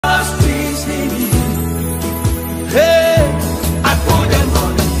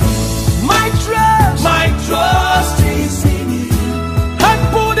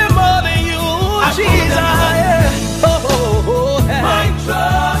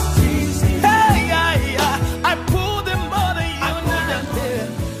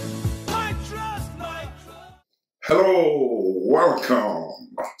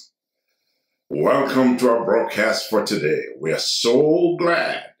Welcome. Welcome to our broadcast for today. We are so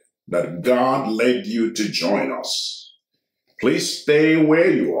glad that God led you to join us. Please stay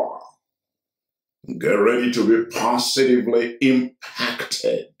where you are. Get ready to be positively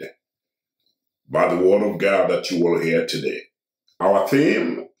impacted by the word of God that you will hear today. Our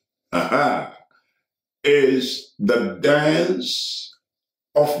theme is the dance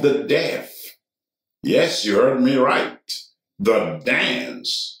of the deaf. Yes, you heard me right. The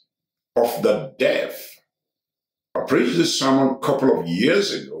dance of the deaf. I preached this sermon a couple of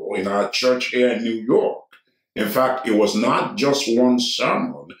years ago in our church here in New York. In fact, it was not just one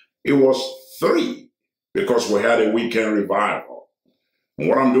sermon, it was 3, because we had a weekend revival. And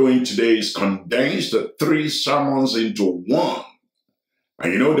what I'm doing today is condense the 3 sermons into one.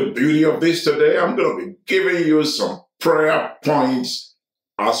 And you know the beauty of this today? I'm going to be giving you some prayer points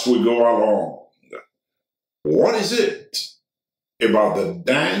as we go along. What is it about the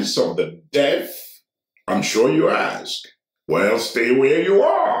dance of the deaf? I'm sure you ask. Well, stay where you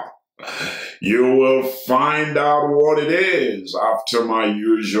are. You will find out what it is after my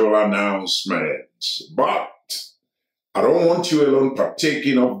usual announcements. But I don't want you alone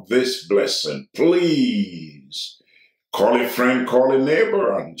partaking of this blessing. Please call a friend, call a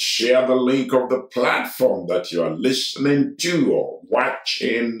neighbor, and share the link of the platform that you are listening to or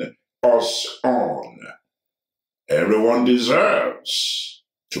watching us on. Everyone deserves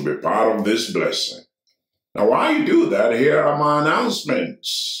to be part of this blessing. Now, while you do that, here are my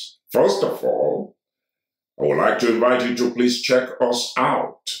announcements. First of all, I would like to invite you to please check us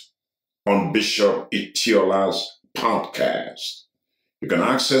out on Bishop Itiola's podcast. You can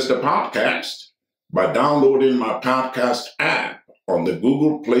access the podcast by downloading my podcast app on the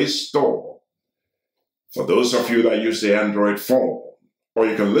Google Play Store. For those of you that use the Android phone, or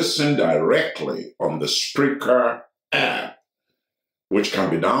you can listen directly on the Spreaker app, which can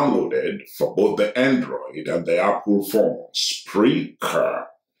be downloaded for both the Android and the Apple phone. Spreaker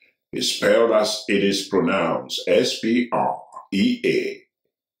is spelled as it is pronounced, S-P-R-E-A-K-E-R.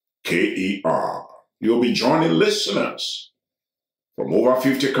 You'll be joining listeners from over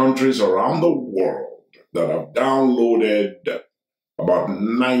 50 countries around the world that have downloaded about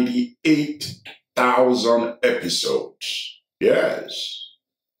 98,000 episodes. Yes.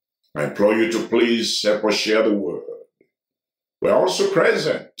 I implore you to please help us share the word. We're also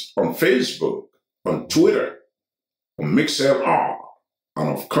present on Facebook, on Twitter, on MixLR,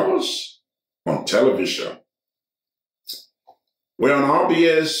 and of course, on television. We're on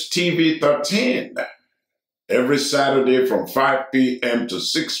RBS TV 13 every Saturday from 5 p.m. to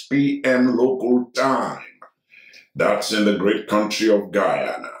 6 p.m. local time. That's in the great country of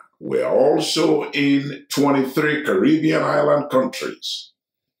Guyana. We're also in 23 Caribbean island countries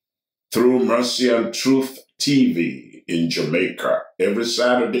through Mercy and Truth TV in Jamaica every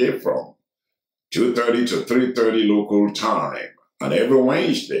Saturday from 2:30 to 3:30 local time, and every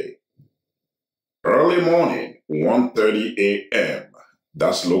Wednesday, early morning, 1:30 a.m.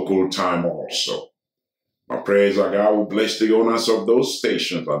 That's local time also. My prayers are God will bless the owners of those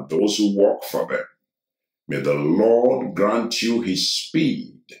stations and those who work for them. May the Lord grant you his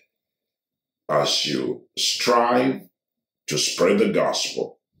speed as you strive to spread the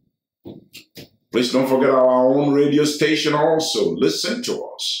gospel. Please don't forget our own radio station also. Listen to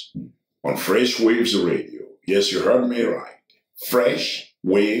us on Fresh Waves Radio. Yes, you heard me right. Fresh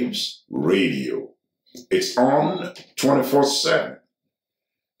Waves Radio. It's on 24/7.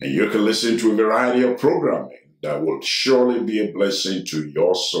 And you can listen to a variety of programming that will surely be a blessing to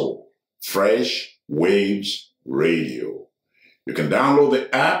your soul. Fresh Waves Radio. You can download the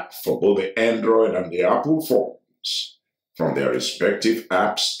app for both the Android and the Apple phones from their respective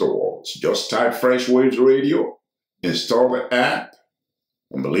app stores. Just type Fresh Waves Radio, install the app,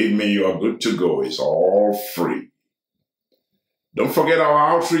 and believe me, you are good to go. It's all free. Don't forget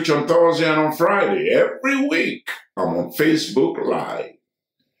our outreach on Thursday and on Friday. Every week, I'm on Facebook Live,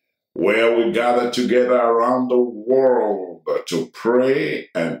 where we gather together around the world to pray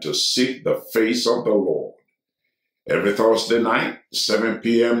and to seek the face of the Lord. Every Thursday night, 7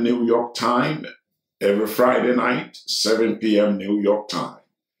 p.m. New York time. Every Friday night, 7 p.m. New York time.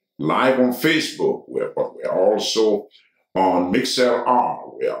 Live on Facebook, but we're also on MixLR.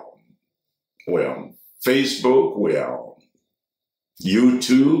 We're on Facebook, we're on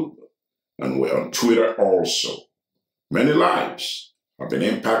YouTube, and we're on Twitter also. Many lives have been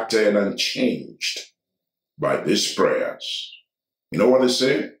impacted and changed by these prayers. You know what they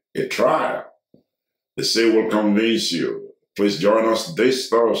say? A trial, they say, will convince you. Please join us this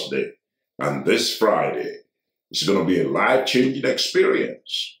Thursday and this Friday. It's going to be a life-changing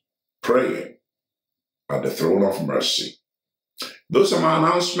experience, praying at the throne of mercy. Those are my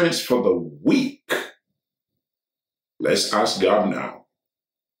announcements for the week. Let's ask God now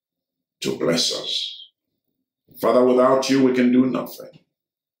to bless us. Father, without you, we can do nothing.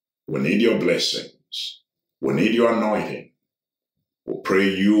 We need your blessings. We need your anointing. We pray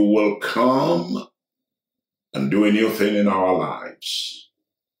you will come and do a new thing in our lives.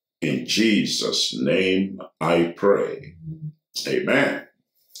 In Jesus' name I pray. Amen.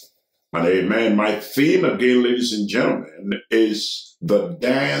 And amen. My theme again, ladies and gentlemen, is the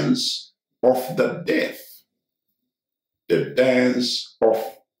dance of the deaf. The dance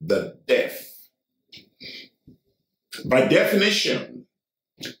of the deaf. By definition,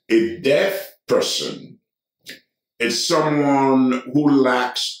 a deaf person is someone who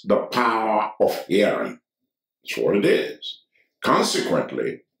lacks the power of hearing. That's what it is.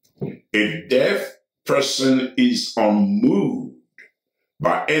 Consequently, a deaf person is unmoved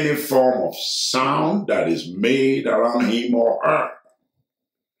by any form of sound that is made around him or her.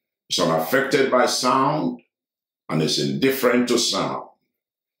 It's unaffected by sound and is indifferent to sound.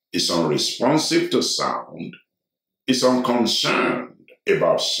 It's unresponsive to sound. It's unconcerned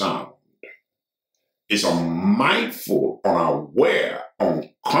about sound. It's unmindful, unaware,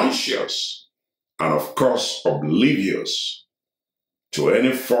 unconscious, and of course oblivious to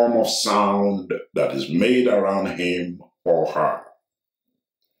any form of sound that is made around him or her.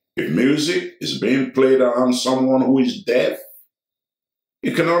 If music is being played around someone who is deaf,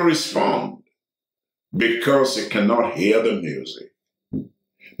 he cannot respond because he cannot hear the music.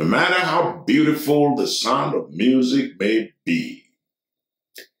 No matter how beautiful the sound of music may be,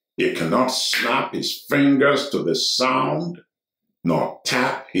 he cannot snap his fingers to the sound nor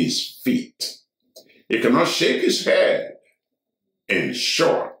tap his feet. He cannot shake his head. In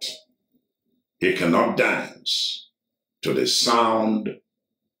short, he cannot dance to the sound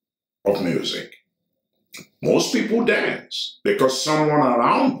of music. Most people dance because someone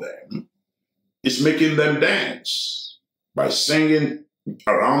around them is making them dance by singing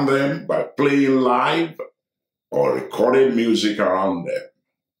around them, by playing live or recorded music around them.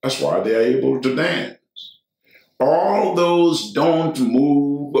 That's why they are able to dance. All those don't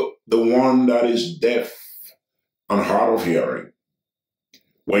move the one that is deaf and hard of hearing.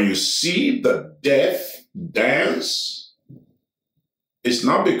 When you see the deaf dance, it's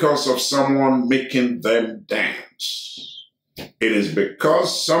not because of someone making them dance. It is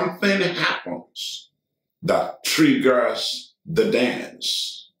because something happens that triggers the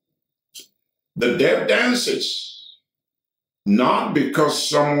dance. The deaf dances not because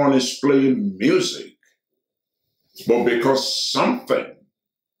someone is playing music, but because something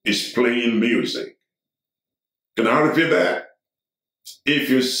is playing music. Can I repeat that? If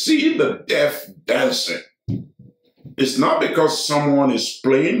you see the deaf dancing, it's not because someone is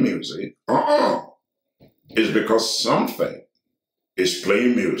playing music. It's because something is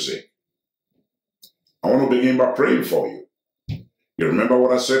playing music. I want to begin by praying for you. You remember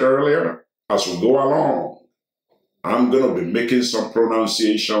what I said earlier? As we go along, I'm going to be making some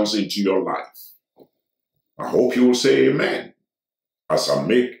pronunciations into your life. I hope you will say amen as I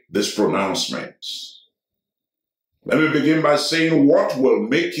make these pronouncements. Let me begin by saying, what will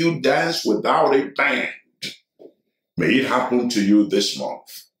make you dance without a band? May it happen to you this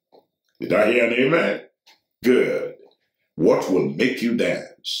month. Did I hear an amen? Good. What will make you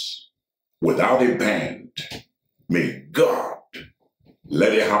dance without a band? May God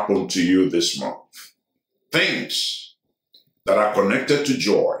let it happen to you this month. Things that are connected to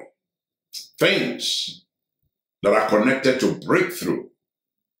joy, things that are connected to breakthrough,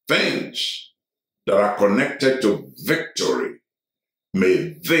 things that are connected to victory,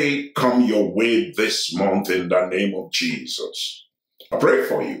 may they come your way this month in the name of Jesus. I pray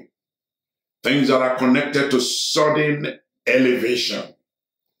for you. Things that are connected to sudden elevation,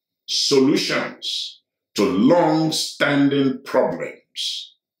 solutions to long-standing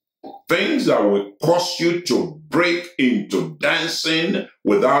problems, things that will cause you to break into dancing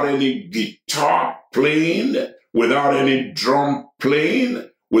without any guitar playing, without any drum playing,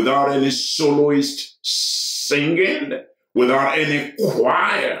 without any soloist singing, without any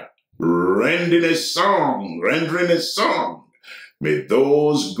choir rendering a song. May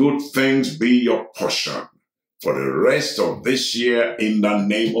those good things be your portion for the rest of this year in the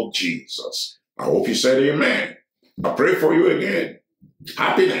name of Jesus. I hope you said amen. I pray for you again.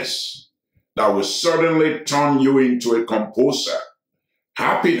 Happiness that will suddenly turn you into a composer.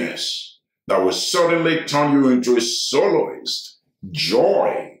 Happiness that will suddenly turn you into a soloist.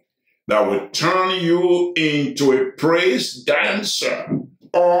 Joy that will turn you into a praise dancer.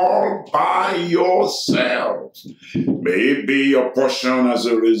 all by yourself. May it be your portion as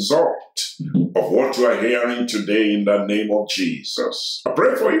a result of what you are hearing today in the name of Jesus. I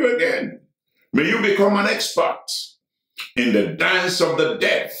pray for you again. May you become an expert in the dance of the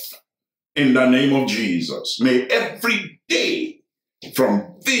deaf in the name of Jesus. May every day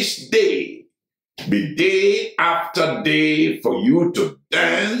from this day be day after day for you to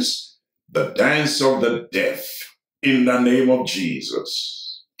dance the dance of the deaf in the name of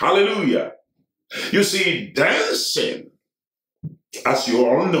Jesus. Hallelujah. You see, dancing, as you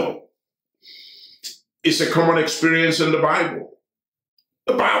all know, is a common experience in the Bible.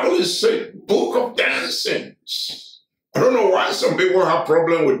 The Bible is a book of dancings. I don't know why some people have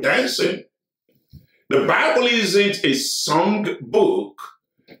problem with dancing. The Bible isn't a song book,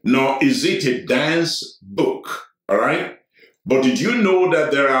 nor is it a dance book, all right? But did you know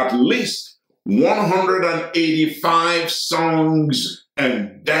that there are at least 185 songs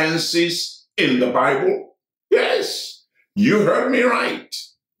and dances in the Bible? Yes, you heard me right.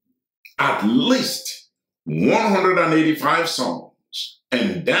 At least 185 songs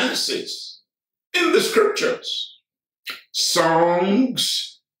and dances in the scriptures.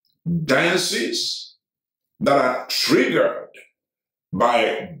 Songs, dances that are triggered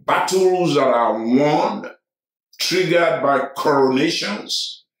by battles that are won, triggered by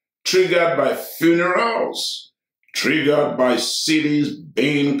coronations, triggered by funerals, triggered by cities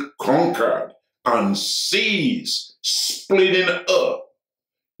being conquered and seas splitting up.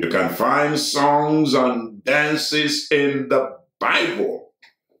 You can find songs and dances in the Bible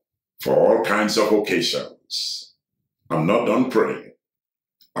for all kinds of occasions. I'm not done praying.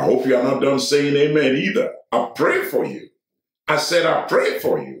 I hope you are not done saying amen either. I pray for you. I said I pray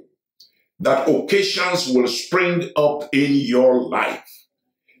for you that occasions will spring up in your life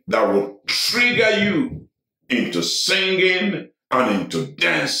that will trigger you into singing and into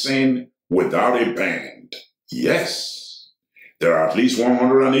dancing without a band. Yes, there are at least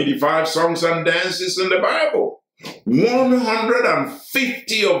 185 songs and dances in the Bible.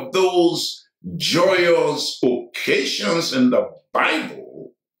 150 of those joyous occasions in the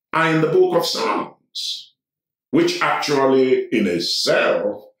Bible are in the book of Psalms, which actually in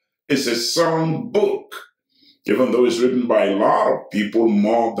itself is a song book, even though it's written by a lot of people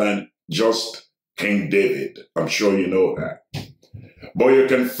more than just King David. I'm sure you know that. But you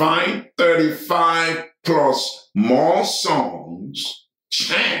can find 35 plus more songs,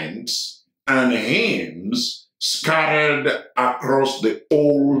 chants, and hymns scattered across the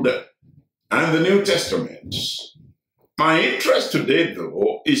Old and the New Testaments. My interest today,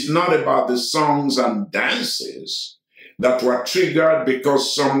 though, is not about the songs and dances that were triggered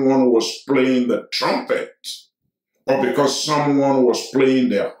because someone was playing the trumpet, or because someone was playing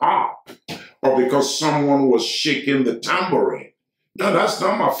the harp, or because someone was shaking the tambourine. No, that's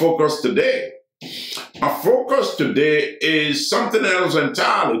not my focus today. My focus today is something else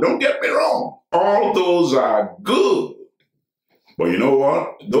entirely. Don't get me wrong. All those are good. But you know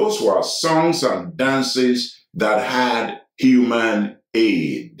what? Those were songs and dances that had human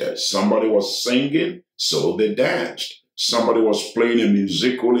aid. Somebody was singing, so they danced. Somebody was playing a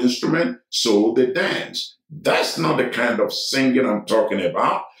musical instrument, so they danced. That's not the kind of singing I'm talking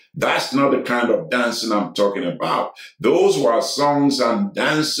about. That's not the kind of dancing I'm talking about. Those were songs and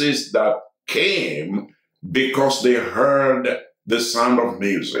dances that came because they heard the sound of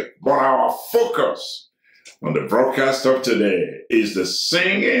music. But our focus on the broadcast of today is the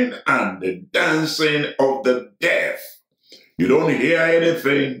singing and the dancing of the deaf. You don't hear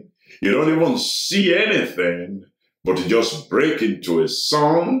anything, you don't even see anything, but you just break into a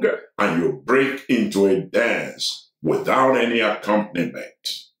song and you break into a dance without any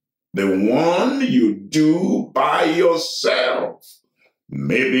accompaniment. The one you do by yourself,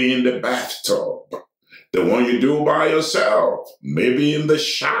 maybe in the bathtub. The one you do by yourself, maybe in the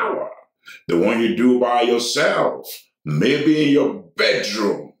shower. The one you do by yourself, maybe in your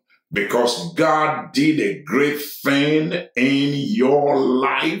bedroom, because God did a great thing in your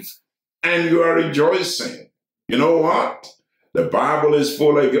life and you are rejoicing. You know what? The Bible is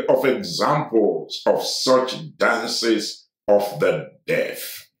full of examples of such dances of the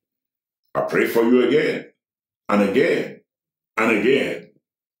deaf. I pray for you again and again and again.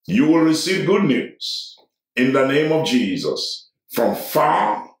 You will receive good news in the name of Jesus from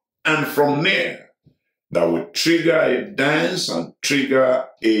far and from near that will trigger a dance and trigger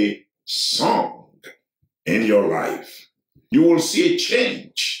a song in your life. You will see a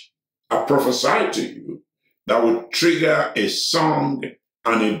change. I prophesy to you that will trigger a song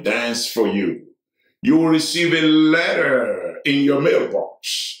and a dance for you. You will receive a letter in your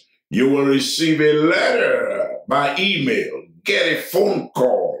mailbox. You will receive a letter by email get a phone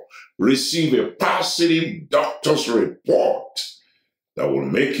call, receive a positive doctor's report that will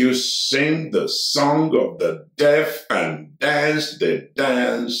make you sing the song of the deaf and dance the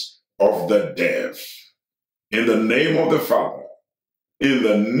dance of the deaf. In the name of the Father, in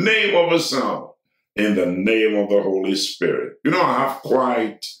the name of the Son, in the name of the Holy Spirit. You know, I have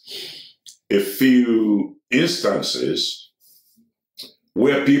quite a few instances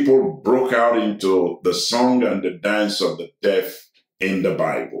where people broke out into the song and the dance of the deaf in the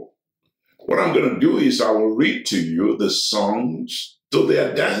Bible. What I'm going to do is I will read to you the songs to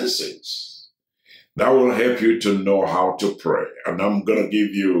their dances. That will help you to know how to pray. And I'm going to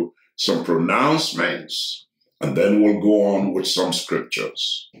give you some pronouncements, and then we'll go on with some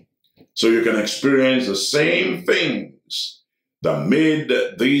scriptures. So you can experience the same things that made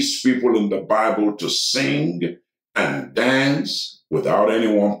these people in the Bible to sing and dance without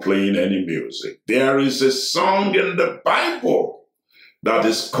anyone playing any music. There is a song in the Bible that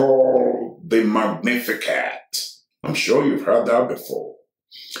is called the Magnificat. I'm sure you've heard that before.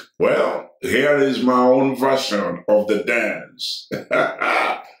 Well, here is my own version of the dance.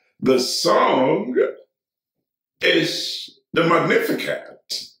 The song is the Magnificat.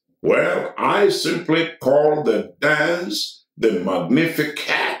 Well, I simply call the dance the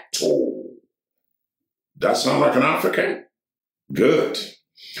Magnificato. That sound like an African? Good.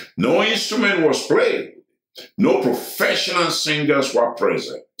 No instrument was played. No professional singers were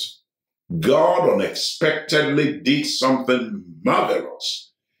present. God unexpectedly did something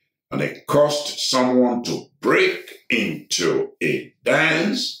marvelous, and it caused someone to break into a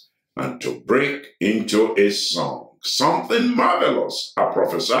dance and to break into a song. Something marvelous, I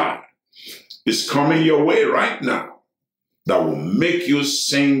prophesy, is coming your way right now that will make you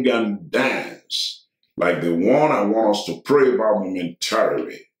sing and dance like the one I want us to pray about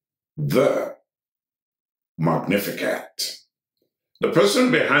momentarily, the Magnificat. The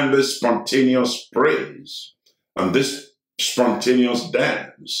person behind this spontaneous praise and this spontaneous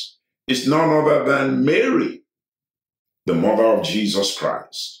dance is none other than Mary, the mother of Jesus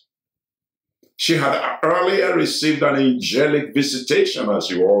Christ. She had earlier received an angelic visitation,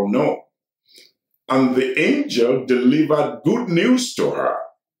 as you all know, and the angel delivered good news to her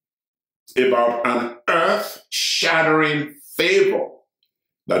about an earth-shattering favor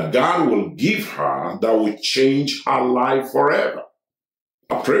that God will give her that will change her life forever.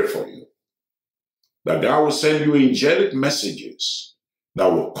 I pray for you that God will send you angelic messages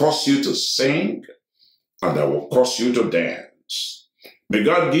that will cause you to sing and that will cause you to dance. May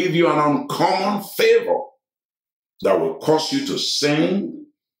God give you an uncommon favor that will cause you to sing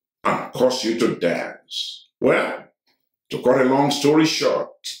and cause you to dance. Well, to cut a long story short,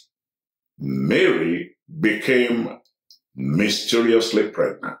 Mary became mysteriously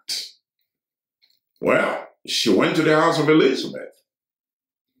pregnant. Well, she went to the house of Elizabeth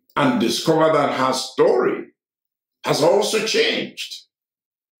and discovered that her story has also changed.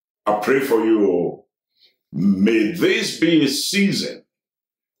 I pray for you. May this be a season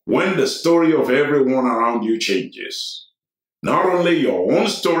when the story of everyone around you changes. Not only your own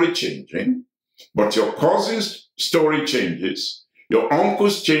story changing, but your cousin's story changes, your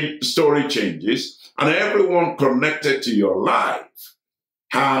uncle's story changes, and everyone connected to your life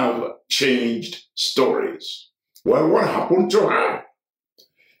have changed stories. Well, what happened to her?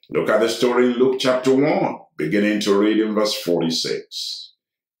 Look at the story in Luke chapter 1, beginning to read in verse 46.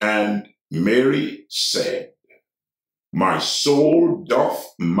 And Mary said, "My soul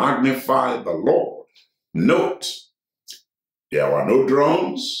doth magnify the Lord." Note, there were no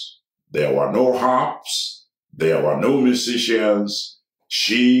drums, there were no harps, there were no musicians.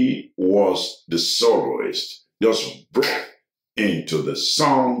 She was the soloist, just broke into the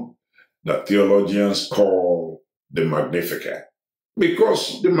song that theologians call the Magnificat.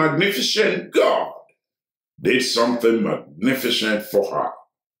 Because the magnificent God did something magnificent for her.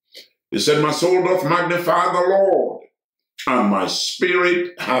 He said, "My soul doth magnify the Lord, and my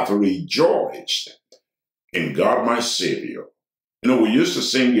spirit hath rejoiced in God my Savior." You know, we used to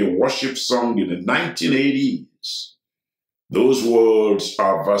sing a worship song in the 1980s. Those words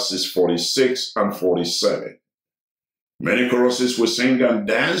are verses 46 and 47. Many choruses we sing and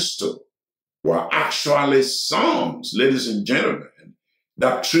dance to were actually songs, ladies and gentlemen,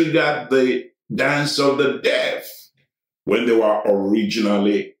 that triggered the dance of the deaf when they were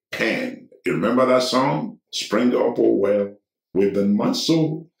originally penned. You remember that song? "Spring up, oh well, within my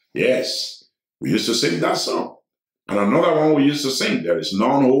soul." Yes, we used to sing that song. And another one we used to sing, "There is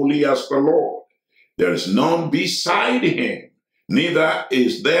none holy as the Lord. There is none beside him. Neither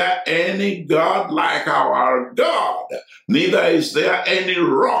is there any God like our God. Neither is there any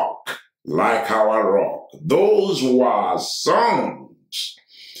rock like our rock." Those were songs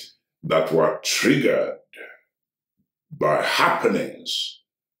that were triggered by happenings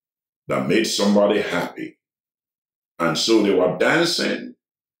that made somebody happy. And so they were dancing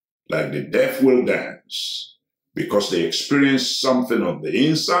like the deaf will dance because they experienced something on the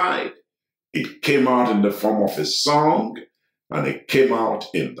inside. It came out in the form of a song, and it came out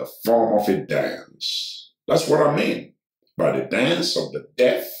in the form of a dance. That's what I mean by the dance of the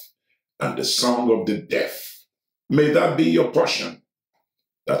deaf and the song of the deaf. May that be your portion.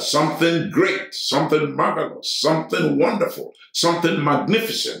 That something great, something marvelous, something wonderful, something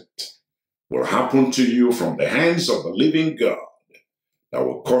magnificent will happen to you from the hands of the living God that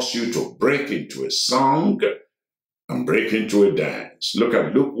will cause you to break into a song and break into a dance. Look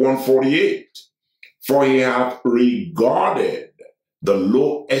at Luke 1:48. For he hath regarded the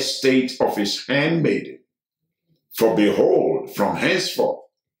low estate of his handmaiden. For behold, from henceforth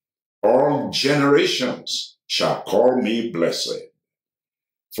all generations shall call me blessed.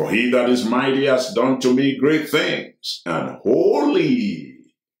 For he that is mighty has done to me great things, and holy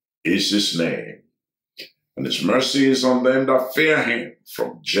is his name. And his mercy is on them that fear him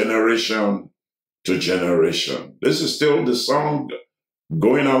from generation to generation. This is still the song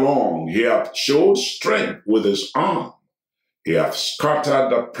going along. He hath showed strength with his arm. He hath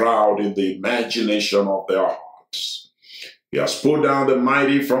scattered the proud in the imagination of their hearts. He has put down the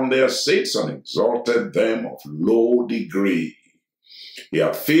mighty from their seats and exalted them of low degree. He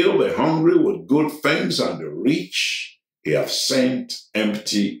hath filled the hungry with good things, and the rich he hath sent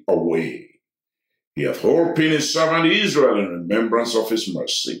empty away. He hath holpen his servant Israel in remembrance of his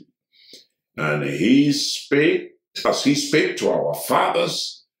mercy. And he spake, as he spake to our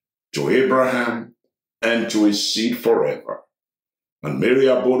fathers, to Abraham, and to his seed forever. And Mary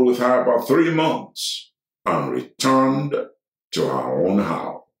abode with her about 3 months, and returned to her own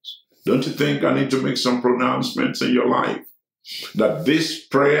house. Don't you think I need to make some pronouncements in your life? That these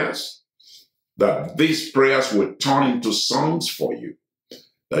prayers will turn into songs for you.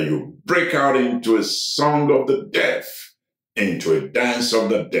 That you break out into a song of the deaf, into a dance of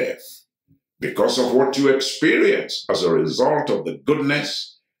the deaf, because of what you experience as a result of the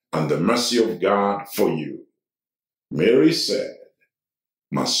goodness and the mercy of God for you. Mary said,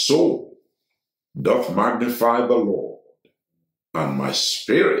 my soul doth magnify the Lord, and my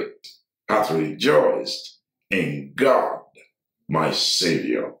spirit hath rejoiced in God, my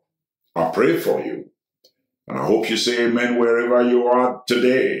Savior. I pray for you, and I hope you say amen wherever you are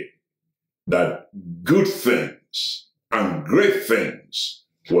today, that good things and great things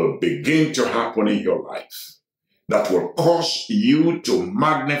will begin to happen in your life that will cause you to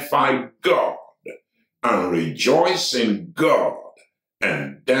magnify God and rejoice in God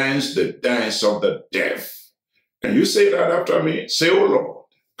and dance the dance of the deaf. Can you say that after me? Say, oh Lord,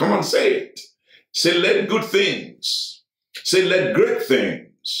 come on, say it. Say, let good things, say, let great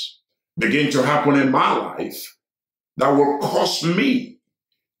things begin to happen in my life that will cause me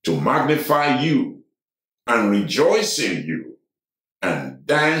to magnify you and rejoice in you and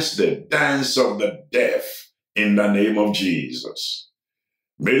dance the dance of the deaf in the name of Jesus.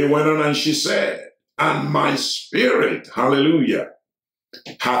 Mary went on and she said, and my spirit, hallelujah,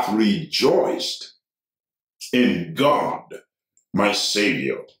 hath rejoiced in God, my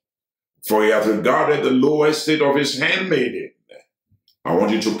Savior, for he hath regarded the low estate of his handmaiden. I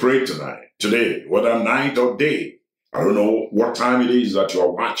want you to pray tonight, today, whether night or day. I don't know what time it is that you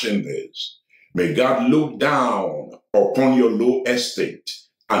are watching this. May God look down upon your low estate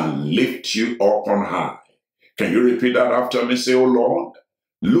and lift you up on high. Can you repeat that after me? Say, oh Lord,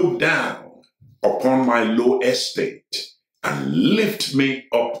 look down upon my low estate and lift me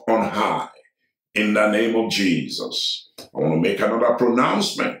up on high in the name of Jesus. I want to make another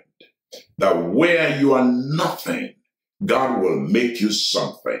pronouncement that where you are nothing, God will make you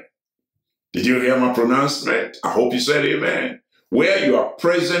something. Did you hear my pronouncement? I hope you said amen. Where you are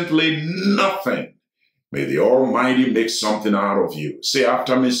presently nothing, may the Almighty make something out of you. Say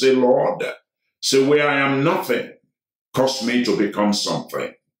after me, say, Lord, say where I am nothing, cause me to become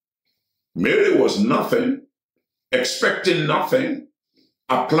something. Mary was nothing, expecting nothing,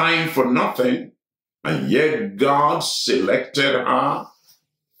 applying for nothing, and yet God selected her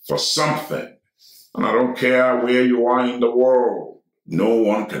for something. And I don't care where you are in the world, no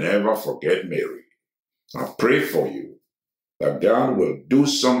one can ever forget Mary. I pray for you that God will do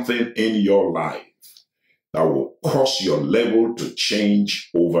something in your life that will cause your level to change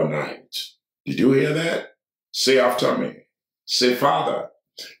overnight. Did you hear that? Say after me. Say, Father,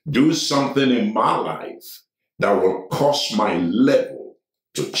 do something in my life that will cause my level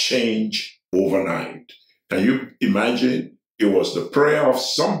to change overnight. Can you imagine? It was the prayer of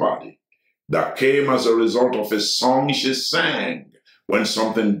somebody that came as a result of a song she sang when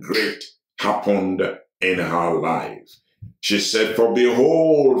something great happened in her life. She said, "For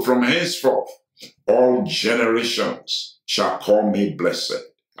behold, from henceforth, all generations shall call me blessed."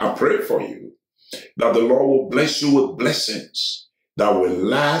 I pray for you that the Lord will bless you with blessings that will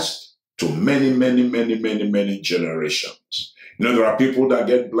last to many, many, many, many, many generations. You know, there are people that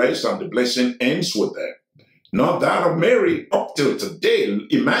get blessed and the blessing ends with them. Not that of Mary up till today.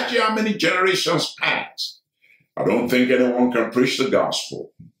 Imagine how many generations passed. I don't think anyone can preach the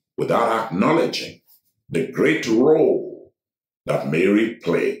gospel without acknowledging the great role that Mary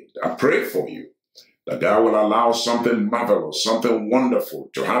played. I pray for you that God will allow something marvelous, something wonderful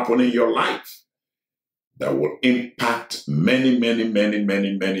to happen in your life that will impact many, many, many,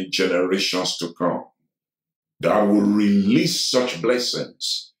 many, many generations to come. God will release such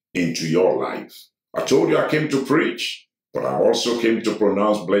blessings into your life. I told you I came to preach, but I also came to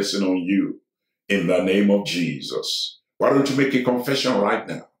pronounce blessing on you in the name of Jesus. Why don't you make a confession right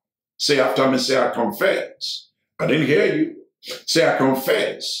now? Say after me, say, "I confess." I didn't hear you. Say, "I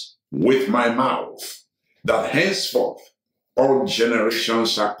confess with my mouth that henceforth all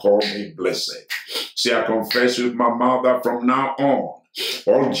generations shall call me blessed." Say, "I confess with my mouth that from now on,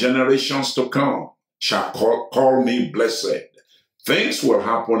 all generations to come shall call me blessed." Things will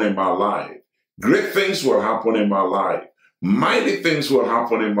happen in my life. Great things will happen in my life. Mighty things will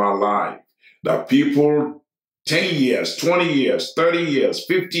happen in my life. That people 10 years, 20 years, 30 years,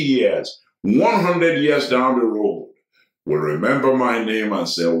 50 years, 100 years down the road will remember my name and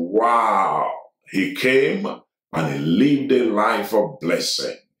say, "Wow, he came and he lived a life of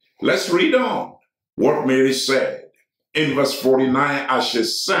blessing." Let's read on what Mary said in verse 49 as she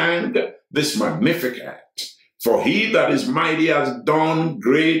sang this Magnificat. "For he that is mighty has done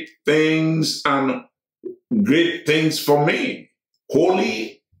great things and great things for me.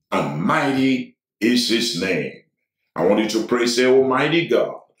 Holy and mighty is his name." I want you to pray, say, "Almighty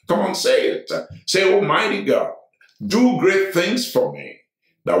God." Come on, say it. Say, "Almighty God, do great things for me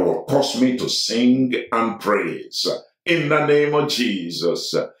that will cause me to sing and praise." In the name of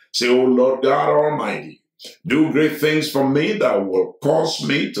Jesus. Say, "Oh Lord God Almighty, do great things for me that will cause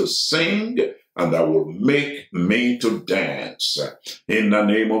me to sing and that will make me to dance." In the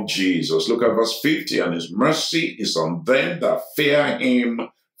name of Jesus. Look at verse 50. "And his mercy is on them that fear him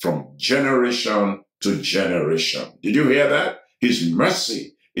from generation to generation." Did you hear that? His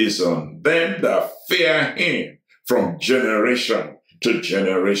mercy is on them that fear him from generation to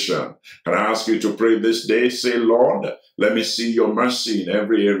generation. Can I ask you to pray this day? Say, "Lord, let me see your mercy in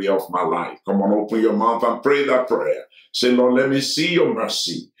every area of my life." Come on, open your mouth and pray that prayer. Say, "Lord, let me see your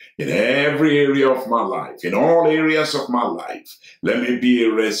mercy in every area of my life, in all areas of my life. Let me be a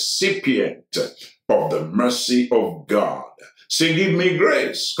recipient of the mercy of God." Say, "Give me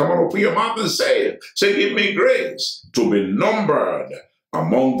grace." Come on, open your mouth and say it. Say, "Give me grace to be numbered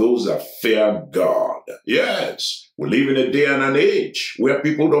among those that fear God." Yes, we live in a day and an age where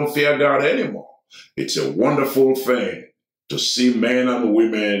people don't fear God anymore. It's a wonderful thing to see men and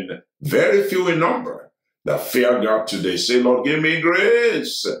women, very few in number, that fear God today. Say, "Lord, give me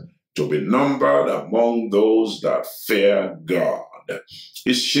grace to be numbered among those that fear God."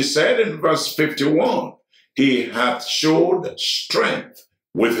 She said in verse 51, "He hath showed strength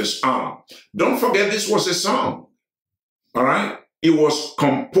with his arm." Don't forget, this was a song. All right? It was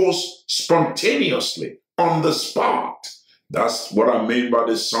composed spontaneously on the spot. That's what I mean by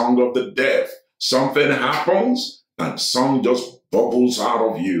the song of the deaf. Something happens and song just bubbles out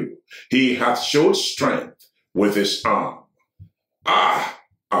of you. "He hath showed strength with his arm."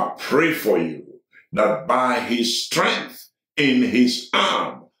 I pray for you that by his strength in his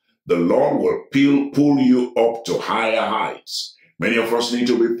arm, the Lord will pull you up to higher heights. Many of us need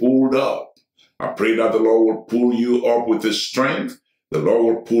to be pulled up. I pray that the Lord will pull you up with his strength. The Lord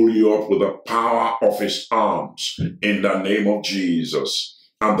will pull you up with the power of his arms in the name of Jesus.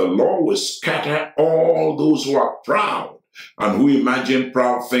 And the Lord will scatter all those who are proud and who imagine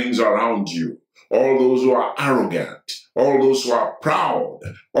proud things around you. All those who are arrogant, all those who are proud,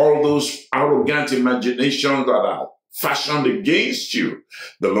 all those arrogant imaginations that are fashioned against you,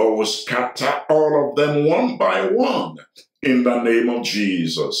 the Lord will scatter all of them one by one in the name of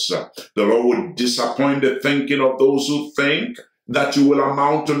Jesus. The Lord will disappoint the thinking of those who think that you will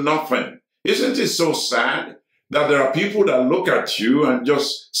amount to nothing. Isn't it so sad that there are people that look at you and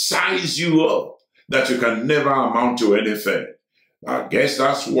just size you up, that you can never amount to anything? I guess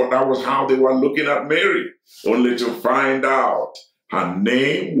that was how they were looking at Mary, only to find out her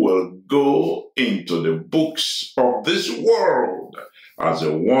name will go into the books of this world as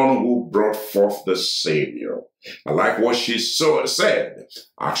the one who brought forth the Savior. I like what she said,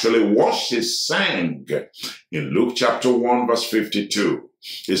 actually what she sang in Luke chapter 1 verse 52.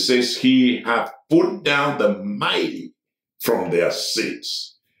 It says, he hath put down the mighty from their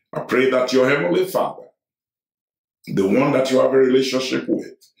seats. I pray that your Heavenly Father, the one that you have a relationship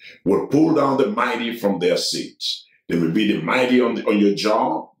with, will pull down the mighty from their seats. They may be the mighty on your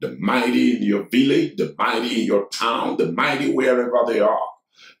job, the mighty in your village, the mighty in your town, the mighty wherever they are.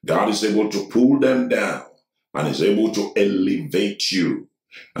 God is able to pull them down and is able to elevate you.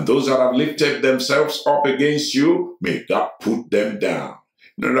 And those that have lifted themselves up against you, may God put them down.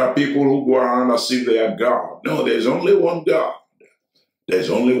 You know, there are people who go around as if they are God. No, there's only one God. There's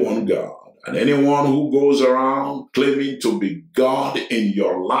only one God. And anyone who goes around claiming to be God in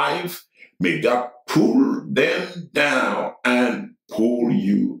your life, may God pull them down and pull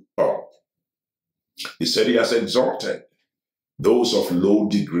you up. He said he has exalted those of low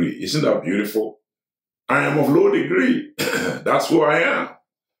degree. Isn't that beautiful? I am of low degree. That's who I am.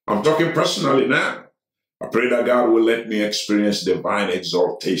 I'm talking personally now. I pray that God will let me experience divine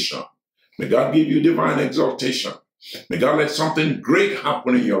exaltation. May God give you divine exaltation. May God let something great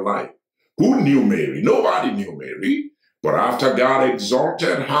happen in your life. Who knew Mary? Nobody knew Mary. But after God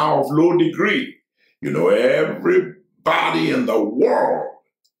exalted her of low degree, you know, everybody in the world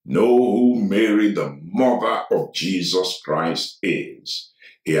know who Mary, the mother of Jesus Christ, is.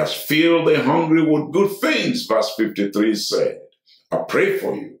 He has filled the hungry with good things, verse 53 said. I pray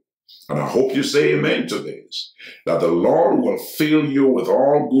for you, and I hope you say amen to this, that the Lord will fill you with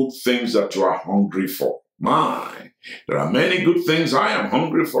all good things that you are hungry for. There are many good things I am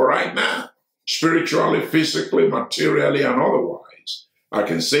hungry for right now, spiritually, physically, materially, and otherwise. I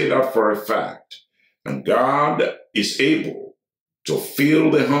can say that for a fact. And God is able to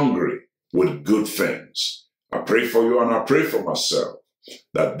fill the hungry with good things. I pray for you and I pray for myself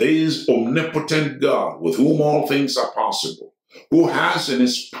that this omnipotent God, with whom all things are possible, who has in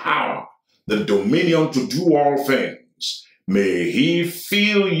his power the dominion to do all things, may he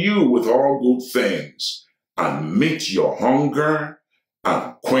fill you with all good things and meet your hunger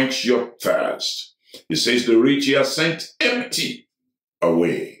and quench your thirst. He says the rich he has sent empty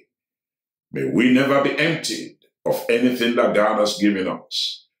away. May we never be emptied of anything that God has given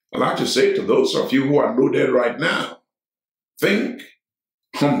us. I'd like to say to those of you who are loaded right now, think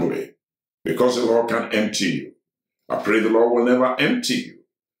humbly, because the Lord can empty you. I pray the Lord will never empty you.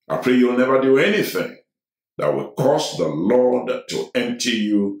 I pray you'll never do anything that will cause the Lord to empty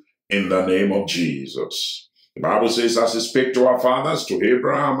you in the name of Jesus. The Bible says, as he spake to our fathers, to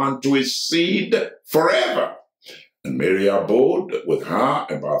Abraham, and to his seed forever. And Mary abode with her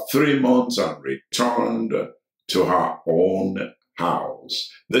about 3 months and returned to her own house.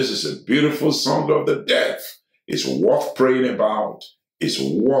 This is a beautiful song of the deaf. It's worth praying about. It's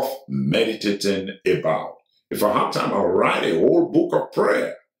worth meditating about. If I have time, I'll write a whole book of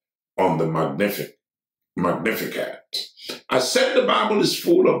prayer on the Magnificat. I said the Bible is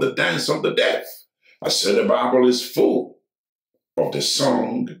full of the dance of the deaf. I said the Bible is full of the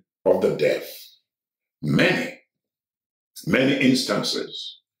song of the deaf. Many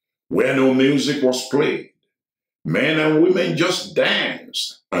instances where no music was played. Men and women just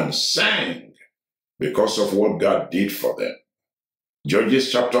danced and sang because of what God did for them.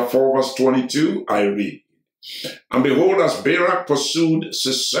 Judges chapter 4 verse 22, I read, and behold, as Barak pursued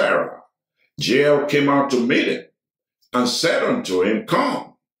Sisera, Jael came out to meet him and said unto him,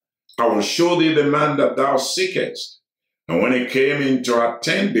 come, I will show thee the man that thou seekest. And when he came into her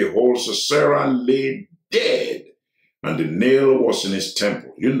tent, behold, Sisera lay dead, and the nail was in his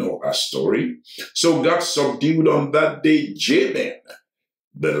temple. You know that story. So God subdued on that day Jabin,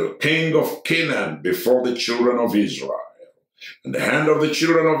 the king of Canaan, before the children of Israel. And the hand of the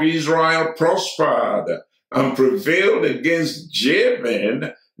children of Israel prospered and prevailed against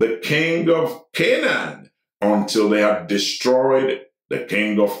Jabin, the king of Canaan, until they had destroyed the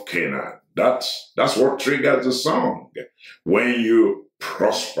king of Canaan. That's what triggers the song. When you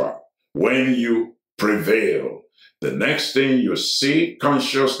prosper, when you prevail, the next thing you see,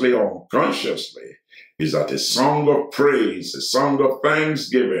 consciously or unconsciously, is that a song of praise, a song of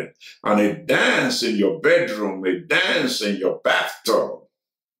thanksgiving, and a dance in your bedroom, a dance in your bathtub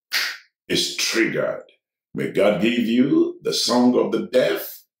is triggered. May God give you the song of the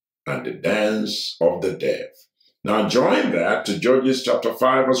deaf and the dance of the deaf. Now join that to Judges chapter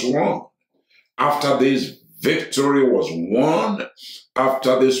 5 verse 1. After this victory was won,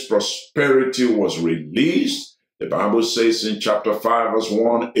 after this prosperity was released, the Bible says in chapter 5 verse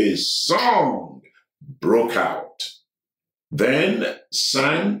 1, a song broke out. Then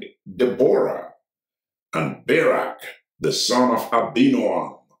sang Deborah and Barak, the son of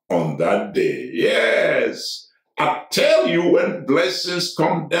Abinoam, on that day. Yes, I tell you, when blessings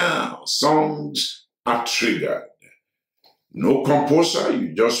come down, songs are triggered. No composer,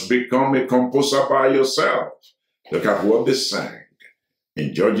 you just become a composer by yourself. Look at what they sang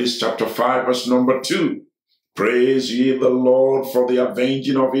in Judges chapter 5, verse number 2. Praise ye the Lord for the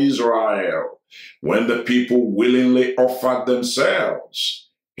avenging of Israel, when the people willingly offered themselves.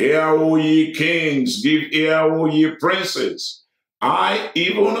 Hear, O ye kings, give ear, O ye princes.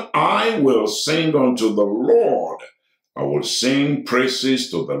 Even I will sing unto the Lord. I will sing praises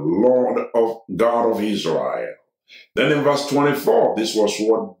to the Lord of God of Israel. Then in verse 24, this was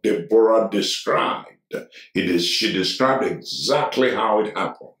what Deborah described. She described exactly how it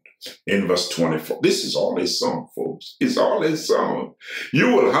happened. In verse 24, this is all a song, folks. It's all a song. You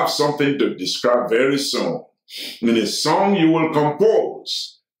will have something to describe very soon. In a song you will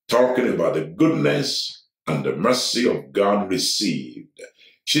compose, talking about the goodness and the mercy of God received.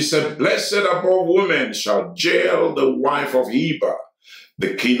 She said, blessed above women shall Jael, the wife of Heber,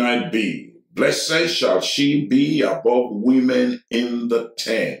 the Kenite be. Blessed shall she be above women in the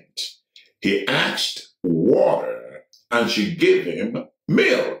tent. He asked water, and she gave him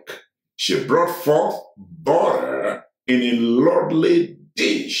milk. She brought forth butter in a lordly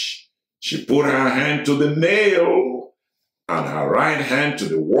dish. She put her hand to the nail, and her right hand to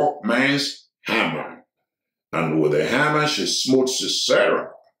the workman's hammer. And with the hammer she smote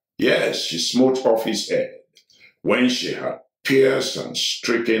Sisera. Yes, she smote off his head, when she had pierced and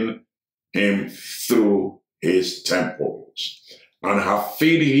stricken him through his temples. And her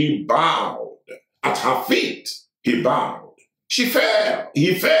feet he bowed. At her feet he bowed. She fell.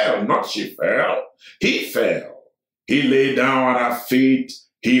 He fell. Not she fell. He fell. He lay down at her feet.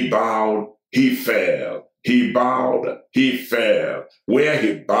 He bowed. He fell. He bowed. He fell. Where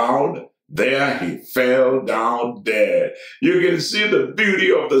he bowed, there he fell down dead. You can see the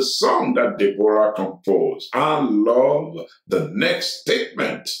beauty of the song that Deborah composed. I love the next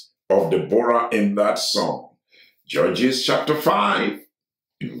statement of Deborah in that song. Judges chapter 5,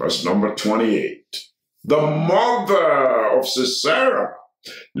 in verse number 28. The mother of Sisera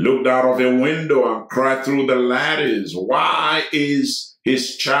looked out of a window and cried through the lattice, why is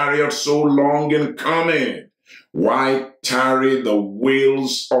his chariot so long in coming? Why tarry the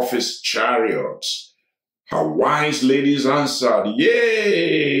wheels of his chariots? Her wise ladies answered,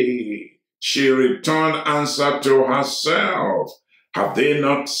 yea. She returned answer to herself. Have they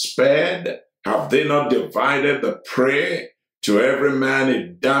not spared? Have they not divided the prey? To every man a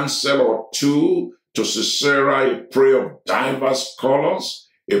damsel or two, to Sisera a prey of diverse colors,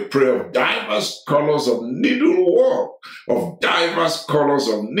 a prey of diverse colors of needlework,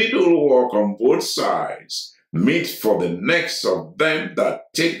 on both sides, meet for the necks of them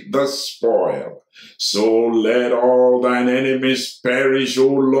that take the spoil. So let all thine enemies perish, O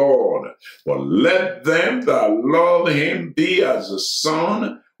Lord, but let them that love him be as the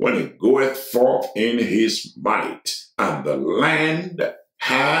sun when he goeth forth in his might. And the land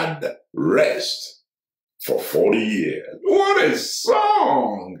had rest for 40 years. What a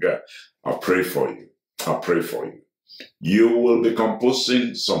song! I pray for you. I pray for you. You will be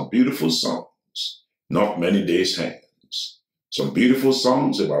composing some beautiful songs, not many days hence. Some beautiful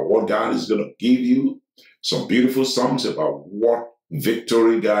songs about what God is going to give you. Some beautiful songs about what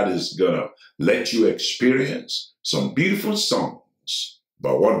victory God is going to let you experience. Some beautiful songs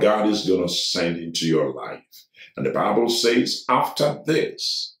about what God is going to send into your life. And the Bible says, after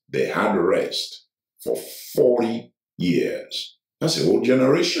this, they had rest for 40 years. That's a whole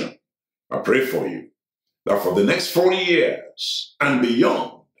generation. I pray for you that for the next 40 years and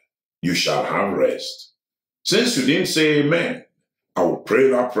beyond, you shall have rest. Since you didn't say amen, I will pray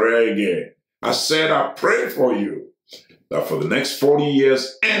that prayer again. I said, I pray for you that for the next 40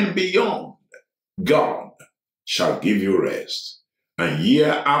 years and beyond, God shall give you rest. And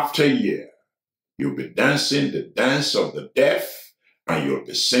year after year, you'll be dancing the dance of the deaf, and you'll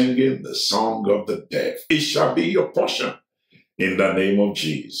be singing the song of the deaf. It shall be your portion in the name of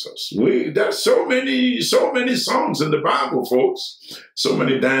Jesus. There's so many songs in the Bible, folks. So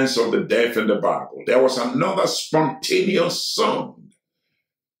many dance of the deaf in the Bible. There was another spontaneous song.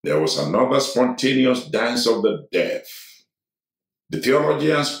 There was another spontaneous dance of the deaf. The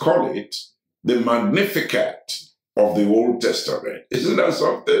theologians call it the Magnificat of the Old Testament. Isn't that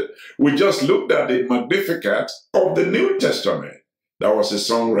something? We just looked at the Magnificat of the New Testament. That was a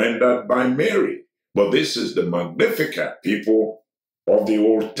song rendered by Mary. But this is the Magnificat, people, of the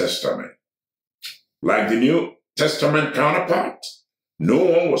Old Testament. Like the New Testament counterpart, no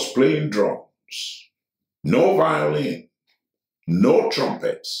one was playing drums, no violin, no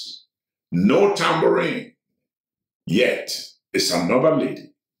trumpets, no tambourine, Yet, it's another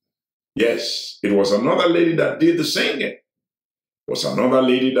lady. Yes, it was another lady that did the singing. It was another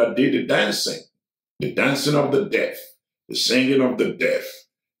lady that did the dancing of the deaf, the singing of the deaf,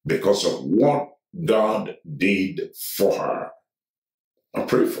 because of what God did for her. I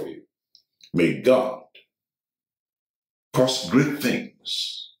pray for you. May God cause great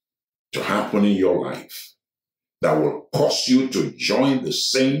things to happen in your life that will cause you to join the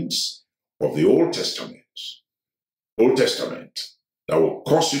saints of the Old Testament. That will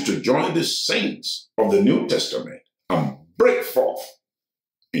cause you to join the saints of the New Testament and break forth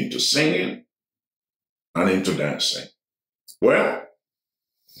into singing and into dancing. Well,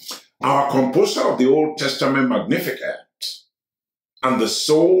 our composer of the Old Testament Magnificat and the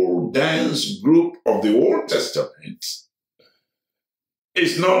soul dance group of the Old Testament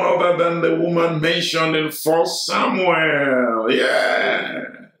is none other than the woman mentioned in 1 Samuel.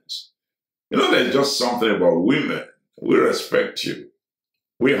 Yes. You know, there's just something about women. We respect you.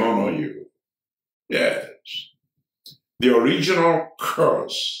 We honor you. Yes. The original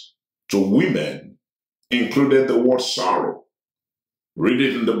curse to women included the word sorrow. Read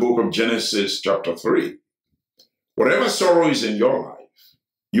it in the book of Genesis chapter 3. Whatever sorrow is in your life,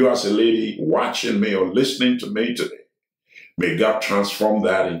 you as a lady watching me or listening to me today, may God transform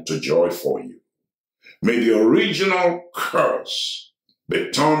that into joy for you. May the original curse be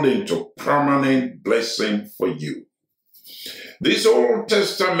turned into permanent blessing for you. This Old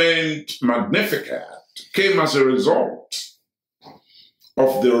Testament Magnificat came as a result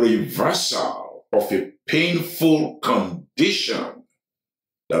of the reversal of a painful condition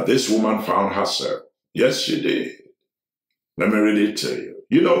that this woman found herself. Yes, she did. Let me read it to you.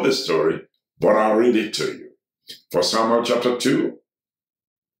 You know the story, but I'll read it to you. For Samuel chapter 2,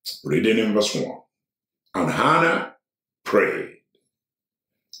 reading in verse 1. And Hannah prayed.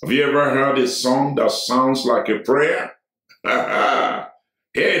 Have you ever heard a song that sounds like a prayer? Here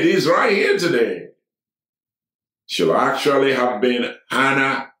it is right here today. Should actually have been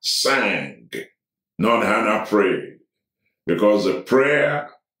Hannah sang, not Hannah prayed. Because the prayer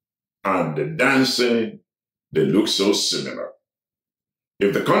and the dancing, they look so similar.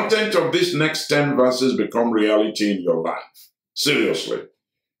 If the content of these next 10 verses become reality in your life, seriously,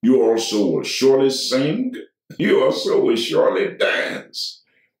 you also will surely sing, you also will surely dance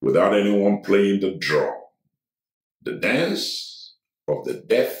without anyone playing the drum. The dance of the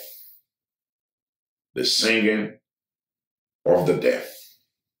deaf, the singing of the deaf.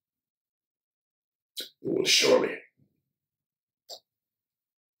 You will surely.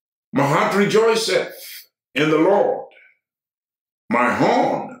 My heart rejoiceth in the Lord. My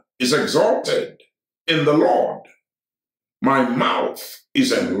horn is exalted in the Lord. My mouth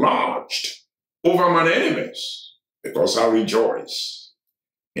is enlarged over mine enemies, because I rejoice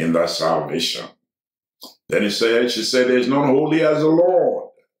in thy salvation. Then she said, there is none holy as the Lord,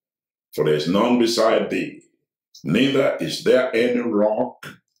 for there is none beside thee, neither is there any rock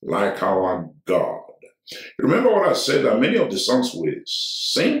like our God. Remember what I said, that many of the songs we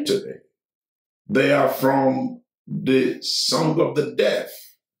sing today, they are from the song of the deaf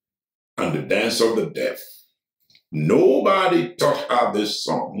and the dance of the deaf. Nobody taught her this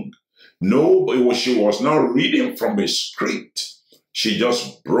song. Nobody, she was not reading from a script. She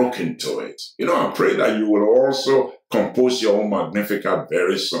just broke into it. You know, I pray that you will also compose your own Magnificat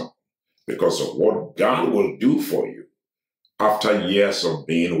very soon, because of what God will do for you after years of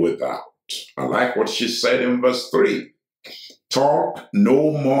being without. I like what she said in verse 3. Talk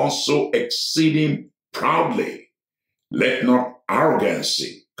no more so exceeding proudly. Let not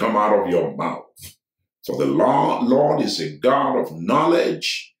arrogancy come out of your mouth. For the Lord is a God of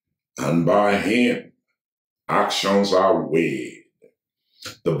knowledge, and by him actions are weighed.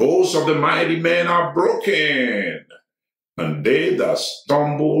 The bows of the mighty men are broken, and they that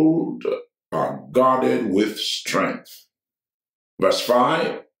stumbled are guarded with strength. Verse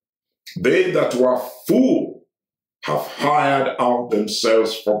 5, they that were full have hired out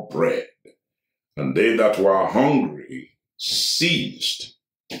themselves for bread, and they that were hungry ceased,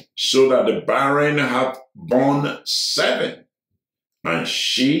 so that the barren hath borne 7, and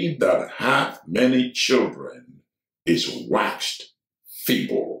she that hath many children is waxed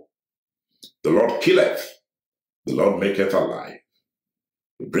feeble. The Lord killeth, the Lord maketh alive.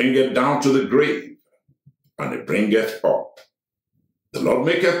 He bringeth down to the grave, and he bringeth up. The Lord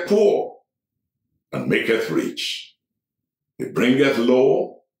maketh poor, and maketh rich. He bringeth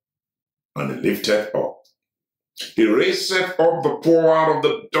low, and he lifteth up. He raiseth up the poor out of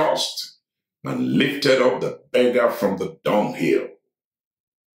the dust, and lifted up the beggar from the dunghill,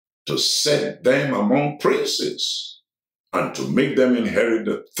 to set them among princes, and to make them inherit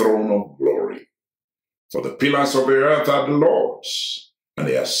the throne of glory. For the pillars of the earth are the Lord's, and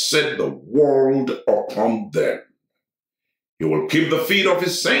he has set the world upon them. He will keep the feet of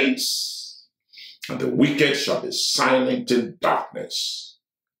his saints, and the wicked shall be silent in darkness.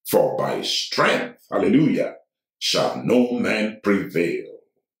 For by his strength, hallelujah, shall no man prevail.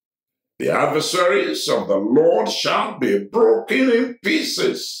 The adversaries of the Lord shall be broken in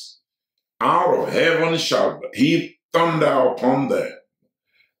pieces. Out of heaven shall he thunder upon them.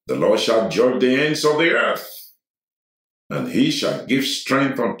 The Lord shall judge the ends of the earth, and he shall give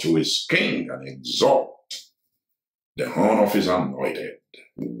strength unto his king and exalt the horn of his anointed.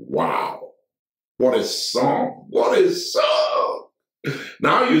 Wow. What a song. What a song.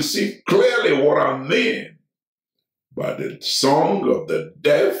 Now you see clearly what I mean by the song of the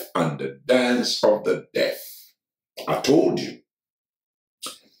deaf and the dance of the deaf. I told you,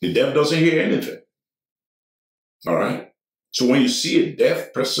 the deaf doesn't hear anything. All right? So when you see a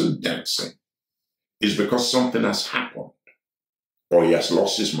deaf person dancing, it's because something has happened or he has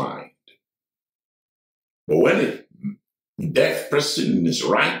lost his mind. But when a deaf person in his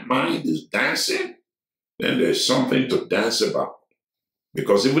right mind is dancing, then there's something to dance about.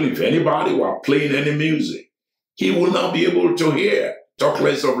 Because even if anybody were playing any music, he will not be able to hear, talk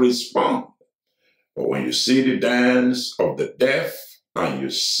less of respond. But when you see the dance of the deaf and you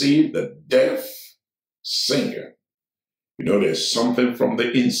see the deaf singer, you know there's something from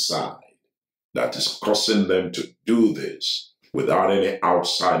the inside that is causing them to do this without any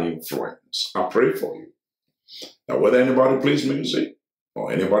outside influence. I pray for you that whether anybody plays music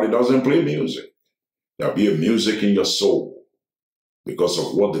or anybody doesn't play music, there'll be a music in your soul because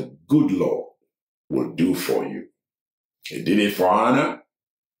of what the good Lord will do for you. He did it for Anna,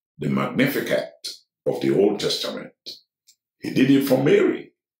 the Magnificat of the Old Testament. He did it for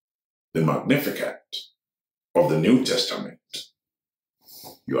Mary, the Magnificat of the New Testament.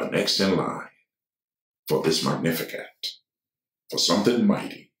 You are next in line for this Magnificat, for something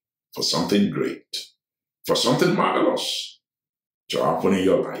mighty, for something great, for something marvelous to happen in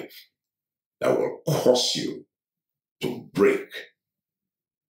your life that will cause you to break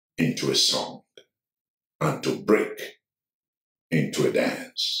into a song and to break into a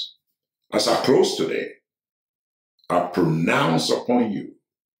dance. As I close today, I pronounce upon you,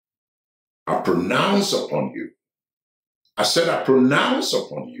 I pronounce upon you, I said I pronounce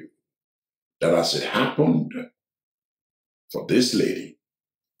upon you that as it happened for this lady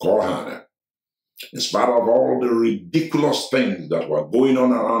called Hannah, in spite of all the ridiculous things that were going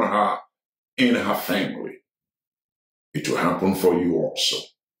on around her in her family, it will happen for you also.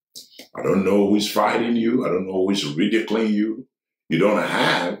 I don't know who is fighting you. I don't know who is ridiculing you. You don't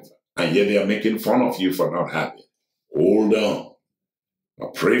have, and yet they are making fun of you for not having. Hold on. I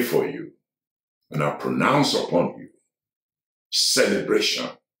pray for you, and I pronounce upon you celebration,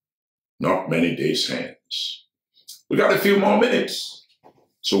 not many days hence. We got a few more minutes,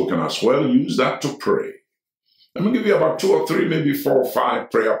 so we can as well use that to pray. Let me give you about 2 or 3, maybe 4 or 5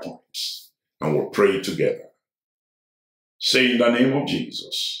 prayer points, and we'll pray together. Say in the name of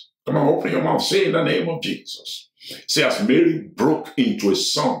Jesus. Come on, open your mouth. Say in the name of Jesus. Say, as Mary broke into a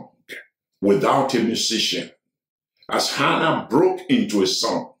song without a musician, as Hannah broke into a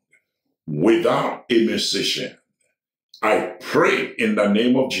song without a musician, I pray in the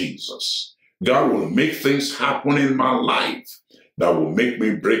name of Jesus, God will make things happen in my life that will make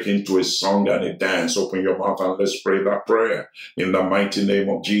me break into a song and a dance. Open your mouth and let's pray that prayer in the mighty name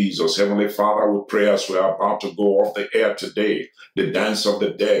of Jesus. Heavenly Father, we pray as we are about to go off the air today. The dance of the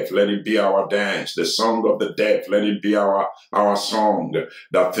deaf, let it be our dance. The song of the deaf, let it be our song.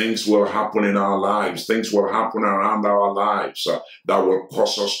 That things will happen in our lives. Things will happen around our lives that will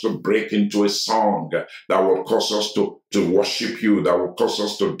cause us to break into a song, that will cause us to worship you, that will cause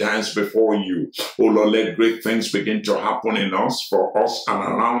us to dance before you. Oh Lord, let great things begin to happen in us, for us and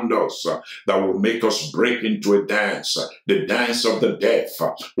around us, that will make us break into a dance, the dance of the deaf.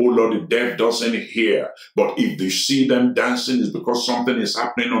 Oh Lord, the deaf doesn't hear, but if you see them dancing, it's because something is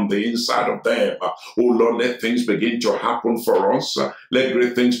happening on the inside of them. Oh Lord, let things begin to happen for us. Let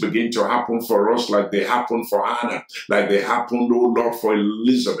great things begin to happen for us, like they happened for Hannah, like they happened, oh Lord, for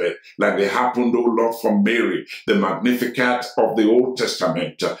Elizabeth, like they happened, oh Lord, for Mary, the Magnificat of the Old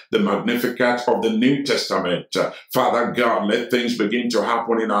Testament, the Magnificat of the New Testament. Father God, let things begin to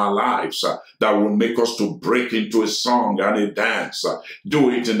happen in our lives that will make us to break into a song and a dance.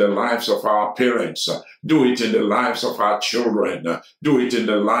 Do it in the lives of our parents. Do it in the lives of our children. Do it in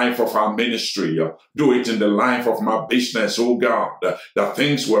the life of our ministry. Do it in the life of my business, oh God, that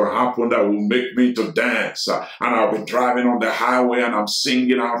things will happen that will make me to dance. And I'll be driving on the highway and I'm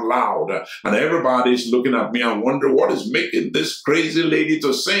singing out loud. And everybody's looking at me and wonder, what God is making this crazy lady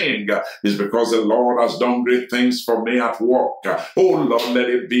to sing is because the Lord has done great things for me at work. Oh Lord, let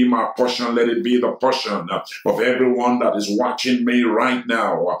it be my portion. Let it be the portion of everyone that is watching me right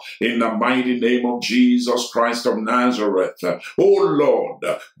now. In the mighty name of Jesus Christ of Nazareth. Oh Lord,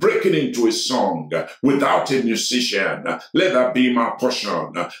 breaking into a song without a musician. Let that be my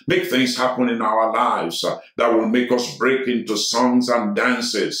portion. Make things happen in our lives that will make us break into songs and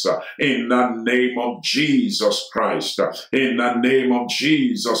dances in the name of Jesus Christ. In the name of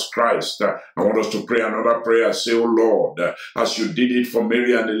Jesus Christ. I want us to pray another prayer. Say, oh Lord, as you did it for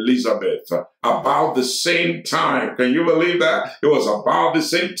Mary and Elizabeth, about the same time. Can you believe that? It was about the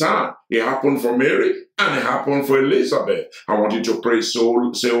same time. It happened for Mary and it happened for Elizabeth. I want you to pray, say,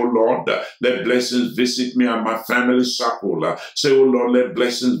 oh Lord, let blessings visit me and my family circle. Say, oh Lord, let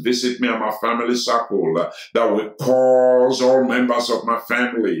blessings visit me and my family circle that will cause all members of my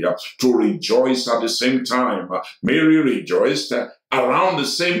family to rejoice at the same time. Mary rejoiced around the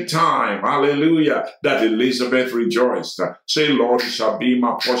same time, hallelujah, that Elizabeth rejoiced. Say, Lord, it shall be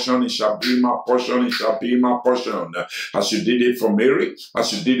my portion, it shall be my portion, it shall be my portion. As you did it for Mary,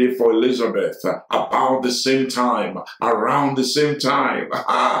 as you did it for Elizabeth, about the same time, around the same time.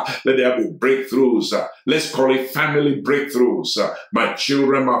 Let there be breakthroughs. Let's call it family breakthroughs. My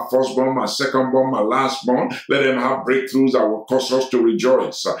children, my firstborn, my secondborn, my lastborn, let them have breakthroughs that will cause us to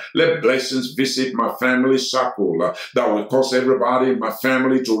rejoice. Let blessings visit my family circle that will cause everybody in my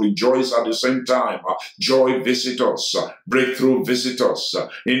family to rejoice at the same time. Joy visit us. Breakthrough visit us.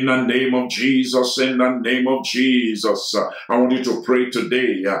 In the name of Jesus, in the name of Jesus. I want you to pray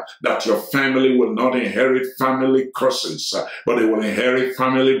today that your family will not inherit family curses, but they will inherit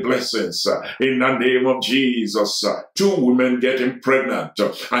family blessings. In the name of Jesus. Two women getting pregnant,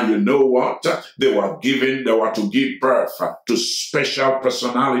 and you know what? They were to give birth to special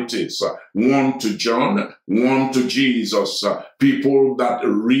personalities. One to John, one to Jesus. People that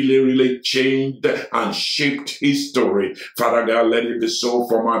really changed and shaped history. Father God, let it be so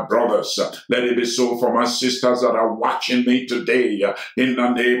for my brothers. Let it be so for my sisters that are watching me today. In the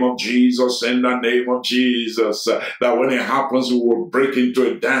name of Jesus, in the name of Jesus. That when it happens, we will break into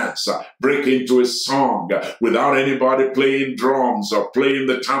a dance, break into a song without anybody playing drums or playing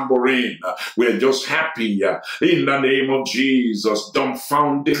the tambourine. We're just happy in the name of Jesus.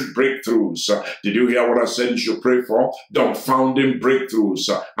 Dumbfounding breakthroughs. Did you hear what I said you should pray for? Dumbfounding breakthroughs,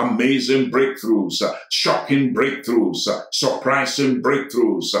 amazing breakthroughs, shocking breakthroughs, surprising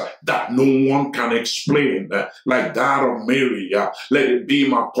breakthroughs that no one can explain, like that of Mary. Let it be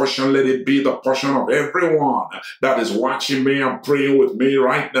my portion. Let it be the portion of everyone that is watching me and praying with me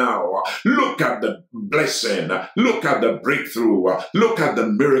right now. Look at the blessing. Look at the breakthrough. Look at the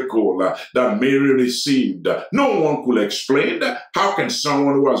miracle that Mary received. No one could explain. How can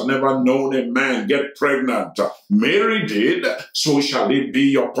someone who has never known a man get pregnant? Mary did. So shall it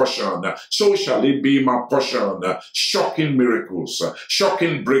be your portion. So shall it be my portion. Shocking miracles,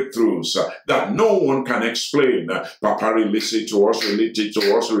 shocking breakthroughs that no one can explain. Papa, release it to us, release it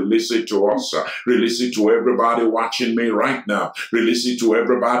to us, release it to us, release it to everybody watching me right now. Release it to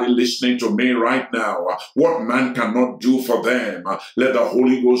everybody listening to me right now. What man cannot do for them, let the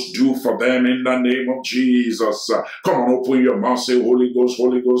Holy Ghost do for them in the name of Jesus. Come on, open your mouth, say Holy Ghost,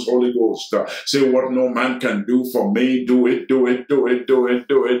 Holy Ghost, Holy Ghost. Say what no man can do for me, do it, do it, do it, do it,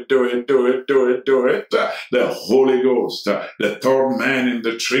 do it, do it, do it, do it, do it. The Holy Ghost, the third man in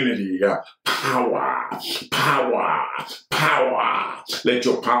the Trinity, power, power, power. Let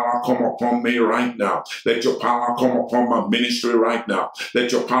your power come upon me right now. Let your power come upon my ministry right now.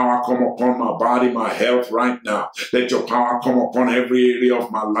 Let your power come upon my body, my health right now. Let your power come upon every area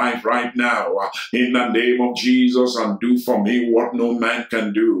of my life right now. In the name of Jesus, and do for me what no man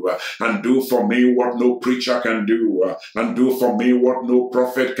can do. And do for me what no preacher can do. And do for me what no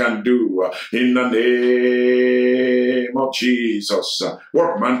prophet can do. In the name of Jesus.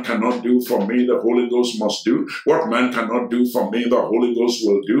 What man cannot do for me, the Holy Ghost must do. What man cannot do for me, the Holy Ghost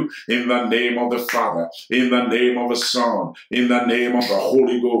will do. In the name of the Father, in the name of the Son, in the name of the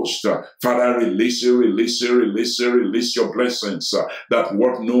Holy Ghost. Father, release it, release it, release it, release your blessings. That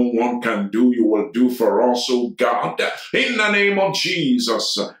what no one can do, you will do for us, oh God. In the name of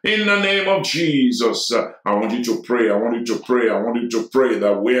Jesus, in the name of Jesus. I want you to pray, I want you to pray, I want you to pray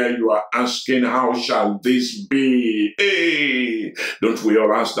that where you are asking, how shall this be? Hey, be? Don't we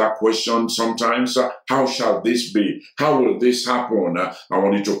all ask that question sometimes? How shall this be? How will this happen? I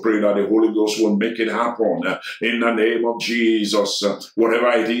want you to pray that the Holy Ghost will make it happen. In the name of Jesus,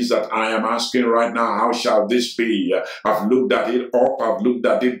 whatever it is that I am asking right now, how shall this be? I've looked at it up, I've looked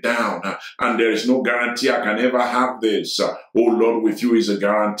at it down, and there is no guarantee I can ever have this. Oh Lord, with you is a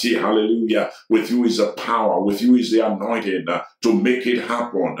guarantee. Hallelujah. With you is a power. With you is the anointing to make it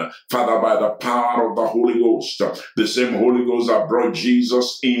happen. Father, by the power of the Holy Ghost, the same Holy Ghost that brought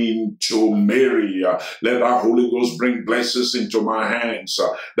Jesus into Mary, let that Holy Ghost bring blessings into my hands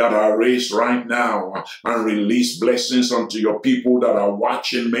that are raised right now, and release blessings unto your people that are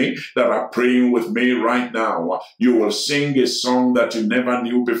watching me, that are praying with me right now. You will sing a song that you never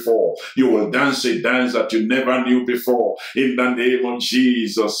knew before. You will dance a dance that you never knew before. In the name of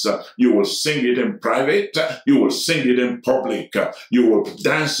Jesus, you will sing it in private. You will sing it in public. You will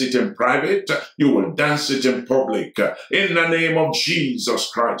dance it in private. You will dance it in public. In the name of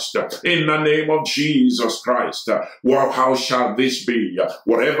Jesus Christ. In the name of Jesus Christ. Well, how shall this be?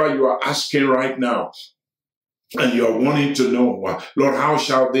 Whatever you are asking right now, and you're wanting to know, Lord, how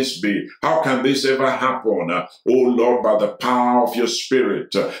shall this be? How can this ever happen? Oh Lord, by the power of your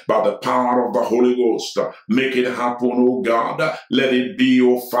Spirit, by the power of the Holy Ghost, make it happen, oh God. Let it be,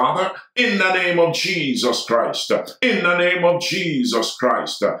 oh Father, in the name of Jesus Christ. In the name of Jesus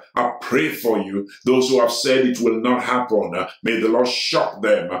Christ. I pray for you, those who have said it will not happen. May the Lord shock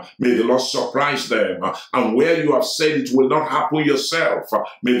them. May the Lord surprise them. And where you have said it will not happen yourself,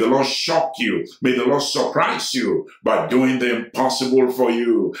 may the Lord shock you. May the Lord surprise you by doing the impossible for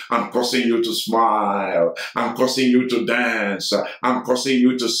you and causing you to smile and causing you to dance and causing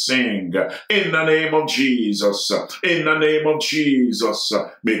you to sing. In the name of Jesus, in the name of Jesus,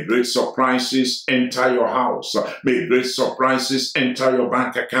 may great surprises enter your house. May great surprises enter your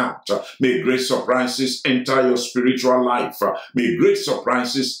bank account. May great surprises enter your spiritual life. May great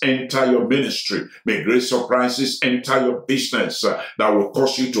surprises enter your ministry. May great surprises enter your business that will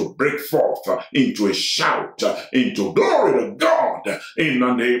cause you to break forth into a shout, into glory to God. In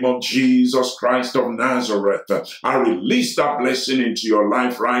the name of Jesus Christ of Nazareth, I release that blessing into your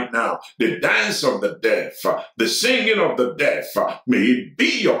life right now. The dance of the deaf, the singing of the deaf, may it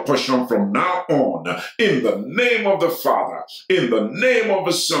be your portion from now on. In the name of the Father, in the name of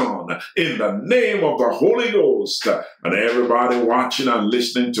the Son, in the name of the Holy Ghost. And everybody watching and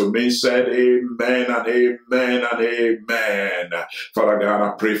listening to me said amen and amen and amen. Father God,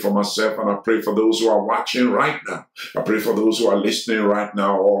 I pray for myself and I pray for those who are watching right now. I pray for those who are listening right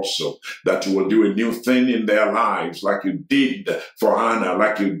now also, that you will do a new thing in their lives like you did for Hannah,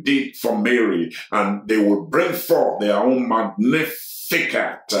 like you did for Mary, and they will bring forth their own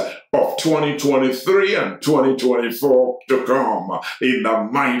magnificat of 2023 and 2024 to come, in the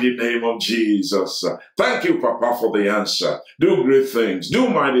mighty name of Jesus. Thank you, Papa, for the answer. Do great things, do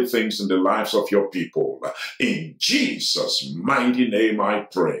mighty things in the lives of your people. In Jesus' mighty name I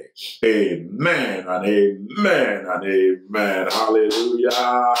pray. Amen and amen and amen.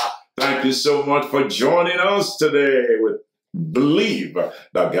 Hallelujah. Thank you so much for joining us today. We believe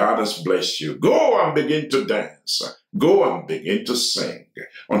that God has blessed you. Go and begin to dance. Go and begin to sing.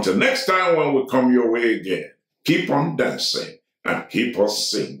 Until next time when we come your way again, keep on dancing and keep on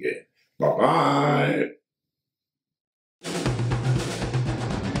singing. Bye-bye.